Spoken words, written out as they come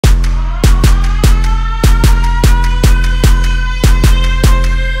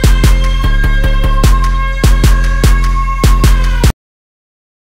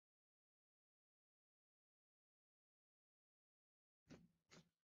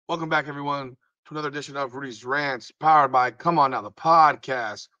Welcome back, everyone, to another edition of Rudy's Rants, powered by Come On Now, the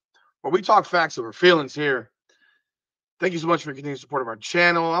podcast, where we talk facts over feelings here. Thank you so much for your continued support of our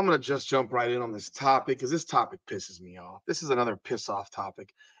channel. I'm going to just jump right in on this topic because this topic pisses me off. This is another piss off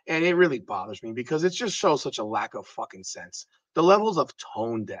topic, and it really bothers me because it just shows such a lack of fucking sense. The levels of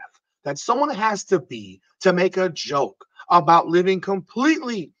tone deaf that someone has to be to make a joke about living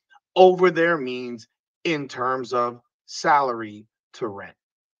completely over their means in terms of salary to rent.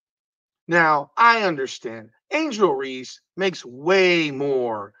 Now, I understand Angel Reese makes way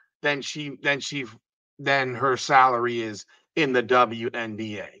more than her salary is in the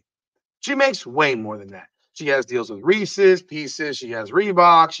WNBA. She makes way more than that. She has deals with Reese's Pieces. She has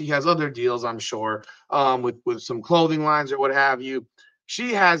Reebok. She has other deals, I'm sure, with some clothing lines or what have you.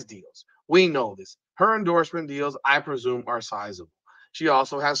 She has deals. We know this. Her endorsement deals, I presume, are sizable. She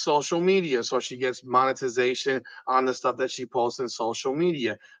also has social media, so she gets monetization on the stuff that she posts in social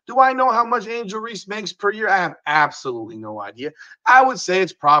media. Do I know how much Angel Reese makes per year? I have absolutely no idea. I would say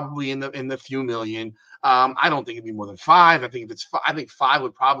it's probably in the few million. I don't think it'd be more than five. I think five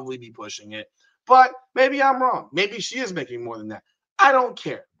would probably be pushing it. But maybe I'm wrong. Maybe she is making more than that. I don't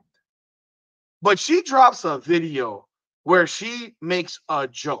care. But she drops a video where she makes a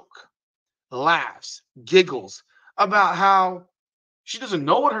joke, laughs, giggles about how she doesn't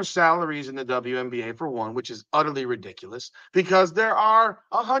know what her salary is in the WNBA, for one, which is utterly ridiculous because there are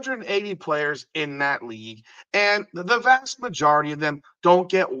 180 players in that league, and the vast majority of them don't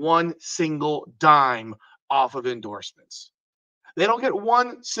get one single dime off of endorsements. They don't get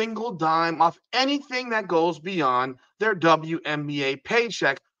one single dime off anything that goes beyond their WNBA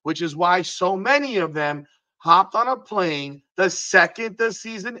paycheck, which is why so many of them hopped on a plane the second the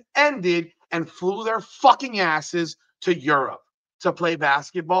season ended and flew their fucking asses to Europe to play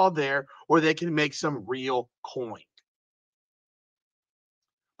basketball there where they can make some real coin.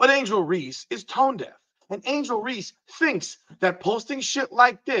 But Angel Reese is tone deaf. And Angel Reese thinks that posting shit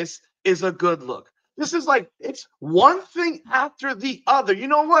like this is a good look. This is like, it's one thing after the other. You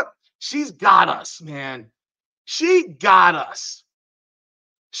know what? She's got us, man. She got us.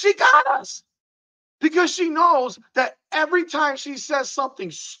 She got us. Because she knows that every time she says something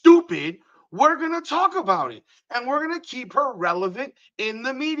stupid, we're going to talk about it. And we're going to keep her relevant in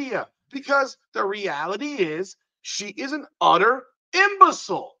the media. Because the reality is, she is an utter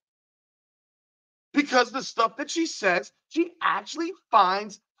imbecile. Because the stuff that she says, she actually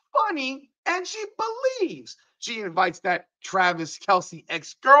finds funny and she believes. She invites that Travis Kelce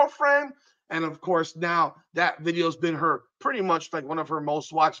ex-girlfriend. And of course, now that video's been her pretty much like one of her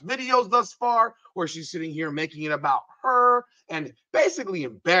most watched videos thus far, where she's sitting here making it about her and basically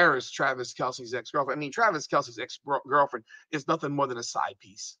embarrassed Travis Kelce's ex-girlfriend. I mean, Travis Kelce's ex-girlfriend is nothing more than a side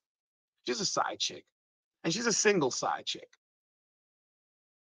piece. She's a side chick, and she's a single side chick.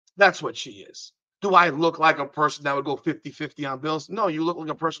 That's what she is. Do I look like a person that would go 50-50 on bills? No, you look like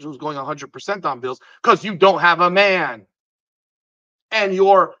a person who's going 100% on bills because you don't have a man. And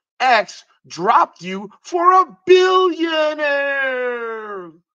your ex dropped you for a billionaire.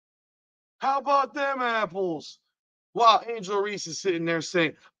 How about them apples? While Angel Reese is sitting there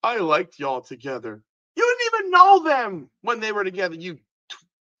saying, I liked y'all together. You didn't even know them when they were together.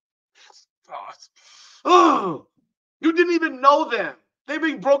 Oh, you didn't even know them. They've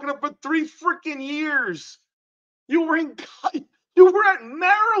been broken up for 3 freaking years. You were in you were at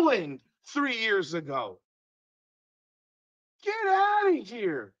Maryland 3 years ago. Get out of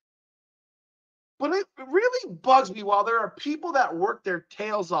here. But it really bugs me while there are people that work their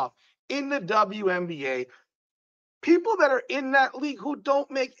tails off in the WNBA, people that are in that league who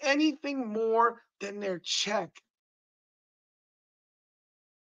don't make anything more than their check.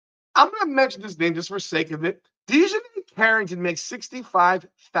 I'm going to mention this name just for sake of it. Dejanay Carrington makes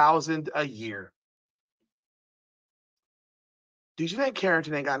 $65,000 a year. Dejanay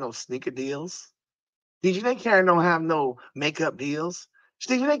Carrington ain't got no sneaker deals. Dejanay Carrington don't have no makeup deals.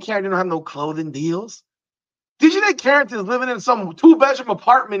 Dejanay Carrington don't have no clothing deals. Dejanay Carrington is living in some 2-bedroom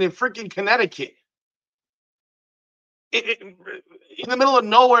apartment in freaking Connecticut. In the middle of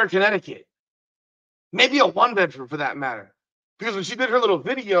nowhere, Connecticut. Maybe a 1-bedroom for that matter. Because when she did her little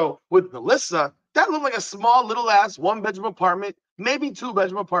video with Melissa, that looked like a small little ass 1-bedroom apartment, maybe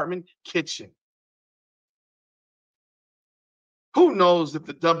 2-bedroom apartment kitchen. Who knows if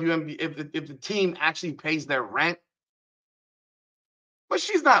the WNBA, if the team actually pays their rent? But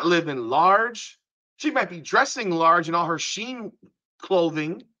she's not living large. She might be dressing large in all her Sheen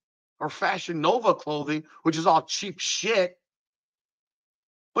clothing or Fashion Nova clothing, which is all cheap shit.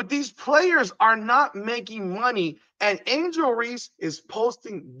 But these players are not making money, and Angel Reese is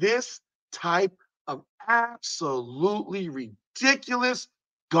posting this type of absolutely ridiculous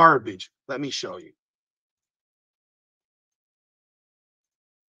Garbage. Let me show you.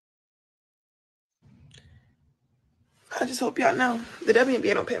 I just hope y'all know the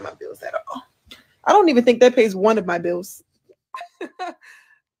WNBA don't pay my bills at all. I don't even think that pays one of my bills.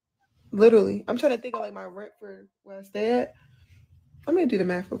 Literally. I'm trying to think of like my rent for where I stay at. I'm gonna do the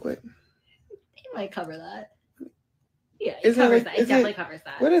math real quick. It might cover that. Yeah, it covers that. It definitely covers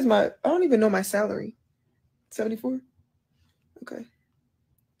that. What is my? I don't even know my salary. 74. Okay.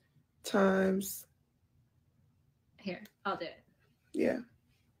 Times. Here, I'll do it. Yeah.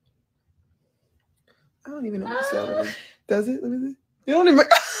 I don't even know my salary. Does it? Let me see. You don't even.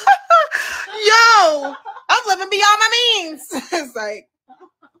 Yo, I'm living beyond my means. It's like,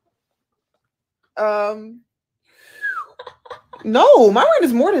 no, my rent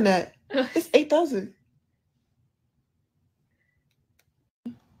is more than that. It's 8,000.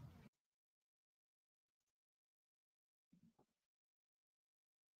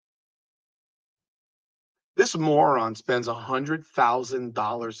 This moron spends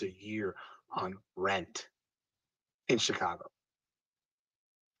 $100,000 a year on rent in Chicago.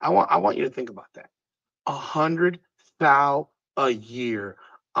 I want you to think about that. $100,000 a year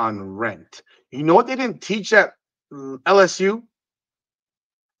on rent. You know what they didn't teach at LSU?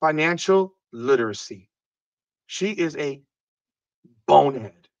 Financial literacy. She is a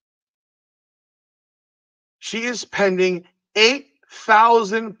bonehead. She is spending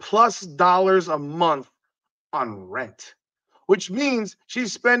 $8,000+ a month on rent, which means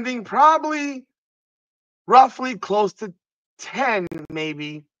she's spending probably roughly close to 10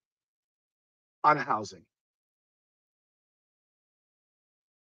 maybe on housing.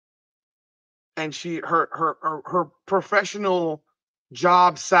 And her professional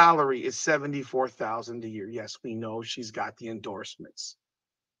job salary is $74,000 a year. Yes, we know she's got the endorsements.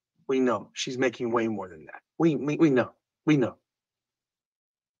 We know she's making way more than that. We know. We know.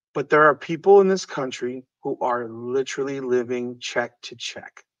 But there are people in this country who are literally living check to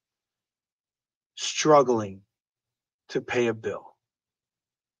check, struggling to pay a bill.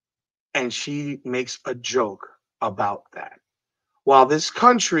 And she makes a joke about that. While this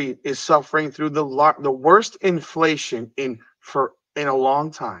country is suffering through the worst inflation in a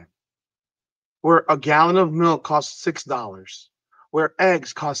long time, where a gallon of milk costs $6, where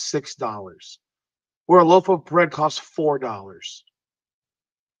eggs cost $6, where a loaf of bread costs $4,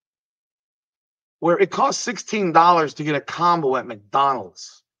 where it costs $16 to get a combo at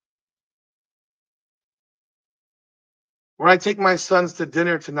McDonald's, where I take my sons to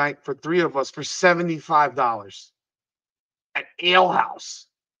dinner tonight for 3 of us for $75 at Ale House.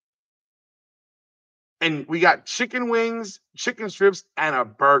 And we got chicken wings, chicken strips, and a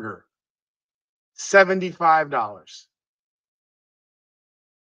burger. $75.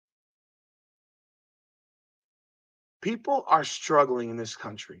 People are struggling in this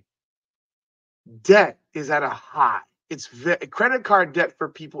country. Debt is at a high. Credit card debt for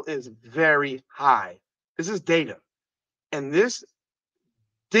people is very high. This is data. And this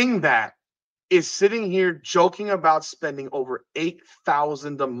dingbat is sitting here joking about spending over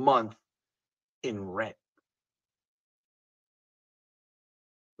 $8,000 a month in rent.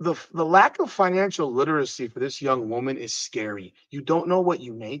 The lack of financial literacy for this young woman is scary. You don't know what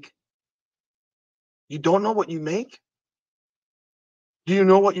you make? You don't know what you make? Do you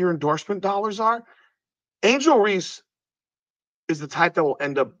know what your endorsement dollars are? Angel Reese is the type that will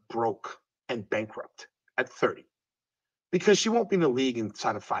end up broke and bankrupt at 30 because she won't be in the league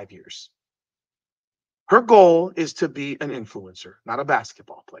inside of 5 years. Her goal is to be an influencer, not a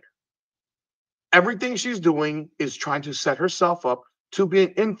basketball player. Everything she's doing is trying to set herself up to be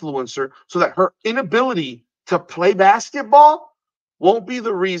an influencer so that her inability to play basketball won't be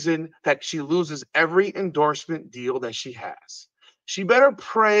the reason that she loses every endorsement deal that she has. She better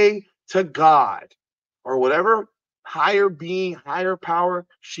pray to God or whatever higher being, higher power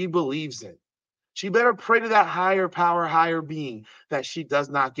she believes in. She better pray to that higher power, higher being that she does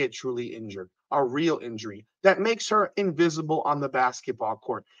not get truly injured, a real injury that makes her invisible on the basketball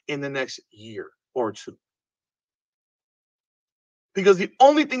court in the next year or two. Because the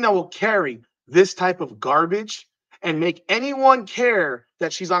only thing that will carry this type of garbage and make anyone care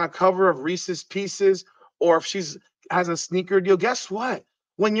that she's on a cover of Reese's Pieces or if she's has a sneaker deal, guess what?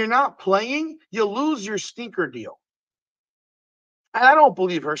 When you're not playing, you lose your sneaker deal. And I don't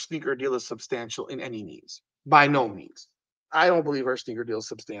believe her sneaker deal is substantial in any means. By no means. I don't believe her sneaker deal is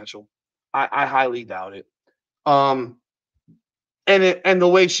substantial. I highly doubt it. And the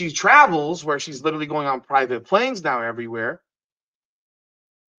way she travels, where she's literally going on private planes now everywhere.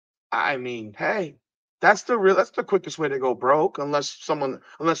 I mean, hey, that's the quickest way to go broke, unless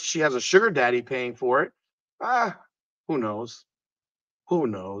she has a sugar daddy paying for it. Who knows? Who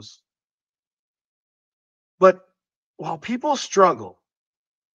knows? But while people struggle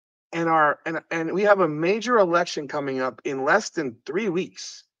and we have a major election coming up in less than 3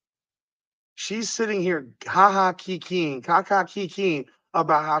 weeks, she's sitting here kikiing, kikiing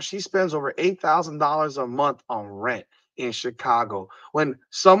about how she spends over $8,000 a month on rent in Chicago when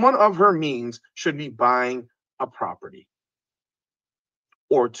someone of her means should be buying a property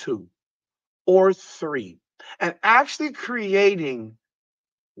or two or three and actually creating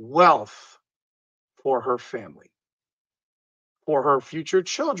wealth for her family, for her future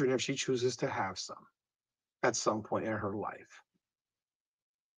children if she chooses to have some at some point in her life.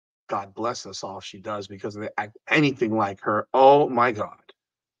 God bless us all if she does, because of anything like her. Oh my God.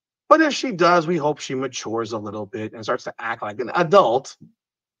 But if she does, we hope she matures a little bit and starts to act like an adult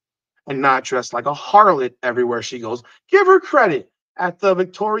and not dress like a harlot everywhere she goes. Give her credit. At the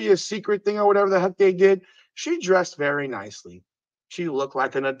Victoria's Secret thing or whatever the heck they did, she dressed very nicely. She looked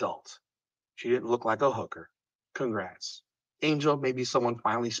like an adult. She didn't look like a hooker. Congrats. Angel, maybe someone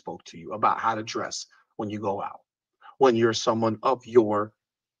finally spoke to you about how to dress when you go out, when you're someone of your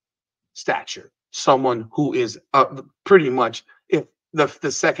stature, someone who is pretty much if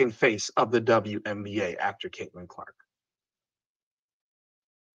the second face of the WNBA after Caitlin Clark.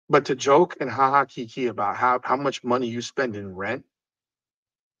 But to joke and haha kiki about how much money you spend in rent,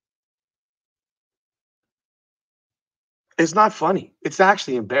 it's not funny. It's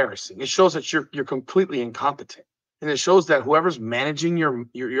actually embarrassing. It shows that you're completely incompetent. And it shows that whoever's managing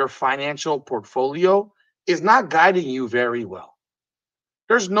your financial portfolio is not guiding you very well.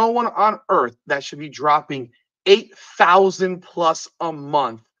 There's no one on earth that should be dropping 8,000 plus a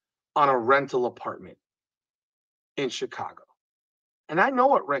month on a rental apartment in Chicago. And I know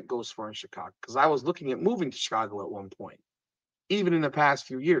what rent goes for in Chicago because I was looking at moving to Chicago at one point. Even in the past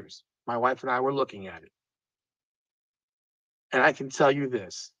few years, my wife and I were looking at it. And I can tell you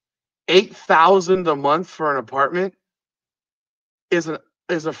this, 8,000 a month for an apartment is a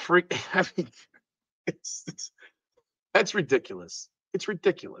freak. I mean, that's ridiculous. It's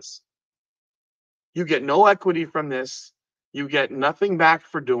ridiculous. You get no equity from this. You get nothing back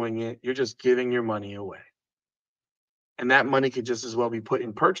for doing it. You're just giving your money away. And that money could just as well be put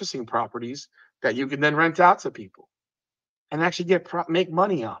in purchasing properties that you can then rent out to people and actually make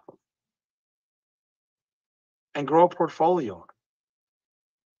money off of and grow a portfolio on.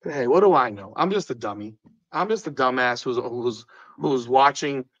 But hey, what do I know? I'm just a dummy. I'm just a dumbass who's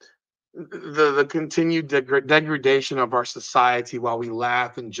watching the continued degradation of our society while we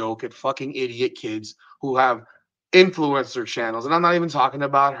laugh and joke at fucking idiot kids who have influencer channels. And I'm not even talking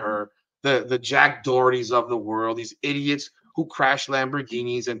about her, the Jack Dohertys of the world, these idiots who crash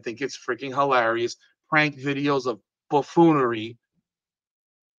Lamborghinis and think it's freaking hilarious, prank videos of buffoonery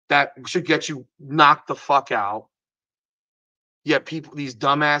that should get you knocked the fuck out. Yet these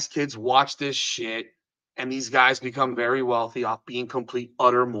dumbass kids watch this shit, and these guys become very wealthy off being complete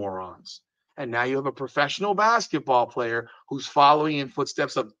utter morons. And now you have a professional basketball player who's following in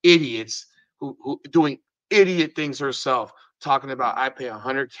footsteps of idiots who doing idiot things herself, talking about I pay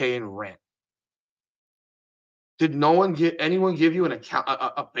 $100K in rent. Did anyone give you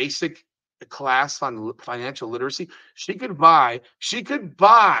a basic class on financial literacy? She could buy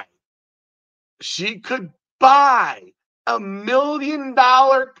 $1 million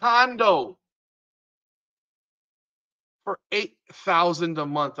condo for $8,000 a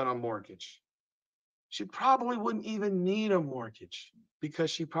month on a mortgage. She probably wouldn't even need a mortgage because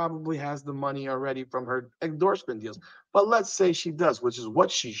she probably has the money already from her endorsement deals. But let's say she does, which is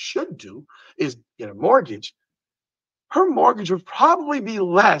what she should do, is get a mortgage. Her mortgage would probably be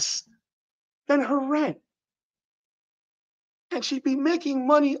less than her rent. And she'd be making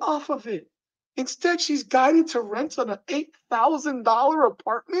money off of it. Instead, she's guided to rent on an $8,000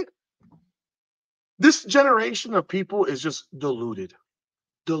 apartment. This generation of people is just deluded.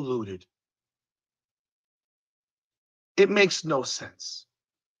 Deluded. It makes no sense.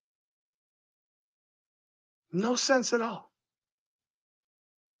 No sense at all.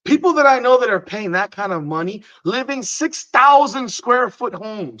 People that I know that are paying that kind of money, living 6,000 square foot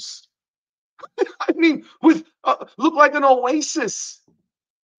homes. I mean, with look like an oasis.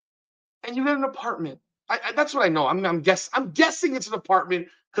 And you get an apartment. That's what I know. I'm guessing it's an apartment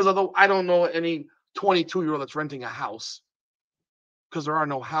because although I don't know any 22-year-old that's renting a house because there are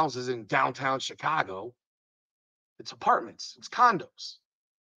no houses in downtown Chicago. It's apartments. It's condos.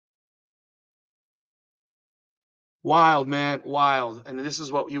 Wild, man, wild. And this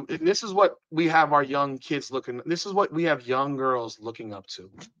is what we have our young kids looking. This is what we have young girls looking up to.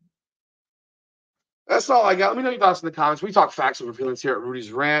 That's all I got. Let me know your thoughts in the comments. We talk facts over feelings here at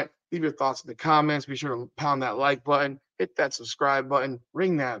Rudy's Rant. Leave your thoughts in the comments. Be sure to pound that like button, hit that subscribe button,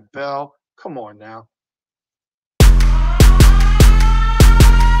 ring that bell. Come on now.